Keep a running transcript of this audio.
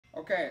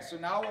Okay, so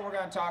now what we're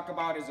going to talk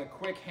about is a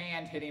quick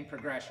hand hitting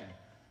progression.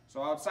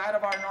 So outside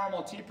of our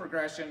normal T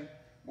progression,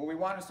 what we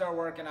want to start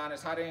working on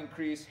is how to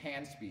increase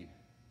hand speed.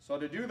 So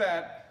to do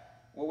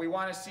that, what we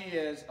want to see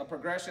is a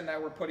progression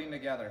that we're putting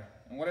together.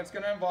 And what it's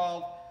going to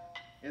involve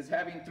is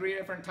having 3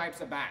 different types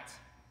of bats.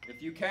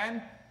 If you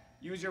can,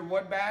 use your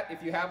wood bat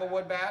if you have a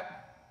wood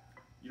bat,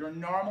 your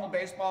normal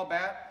baseball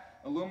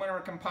bat, aluminum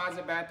or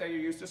composite bat that you're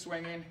used to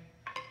swinging,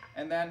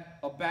 and then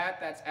a bat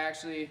that's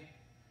actually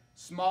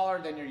smaller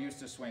than you're used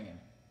to swinging.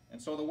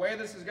 And so the way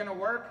this is going to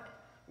work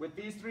with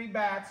these 3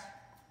 bats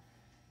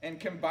and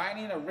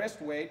combining a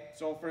wrist weight,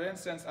 so for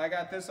instance, I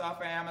got this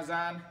off of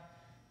Amazon.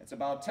 It's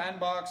about 10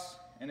 bucks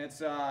and it's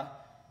a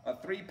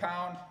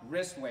 3-pound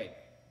wrist weight.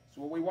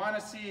 So what we want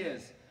to see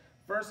is,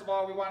 first of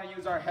all, we want to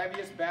use our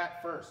heaviest bat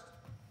first.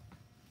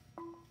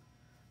 So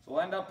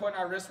we'll end up putting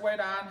our wrist weight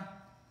on,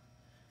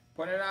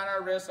 putting it on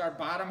our wrist, our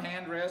bottom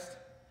hand wrist,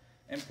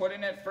 and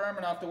putting it firm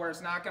enough to where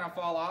it's not going to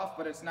fall off,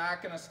 but it's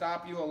not going to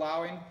stop you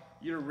allowing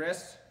your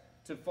wrist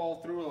to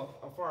follow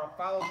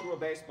through a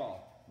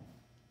baseball.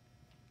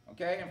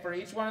 Okay, and for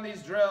each one of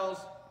these drills,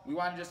 we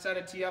want to just set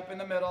a tee up in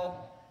the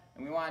middle,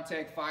 and we want to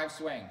take 5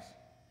 swings.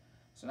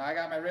 So now I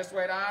got my wrist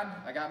weight on,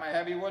 I got my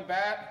heavy wood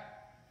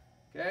bat.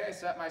 Okay,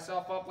 set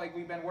myself up like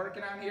we've been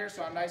working on here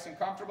so I'm nice and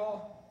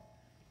comfortable.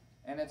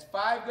 And it's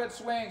 5 good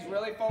swings,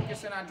 really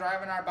focusing on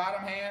driving our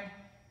bottom hand,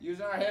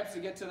 using our hips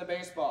to get to the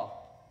baseball.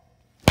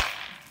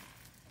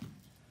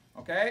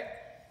 Okay,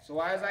 so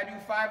as I do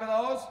 5 of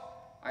those,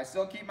 I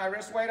still keep my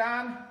wrist weight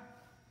on.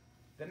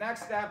 The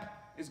next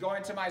step is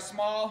going to my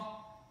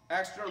small,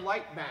 extra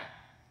light bat.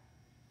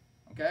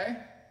 Okay,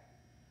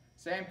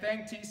 same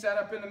thing, tee set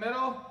up in the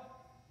middle.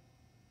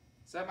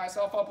 Set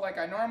myself up like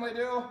I normally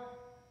do.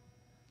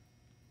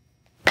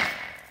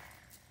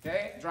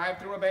 Okay, drive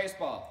through a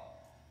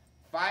baseball.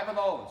 5 of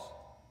those.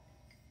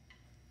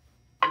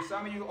 For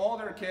some of you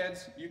older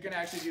kids, you can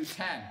actually do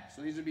 10.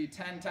 So these would be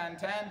 10, 10,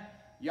 10.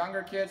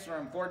 Younger kids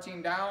from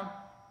 14 down,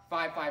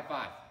 5, 5,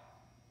 5.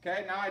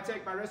 Okay, now I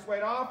take my wrist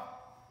weight off.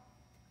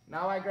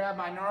 Now I grab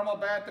my normal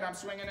bat that I'm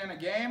swinging in a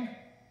game.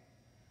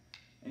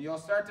 And you'll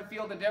start to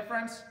feel the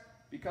difference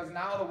because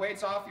now the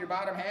weight's off your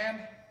bottom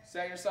hand.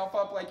 Set yourself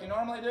up like you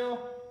normally do.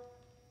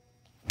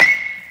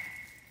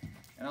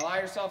 And allow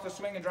yourself to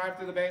swing and drive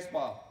through the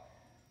baseball.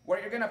 What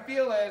you're going to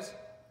feel is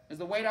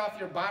the weight off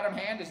your bottom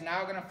hand is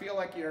now going to feel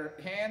like your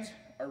hands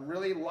are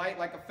really light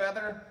like a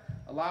feather,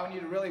 allowing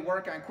you to really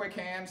work on quick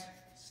hands,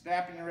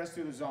 snapping your wrist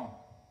through the zone.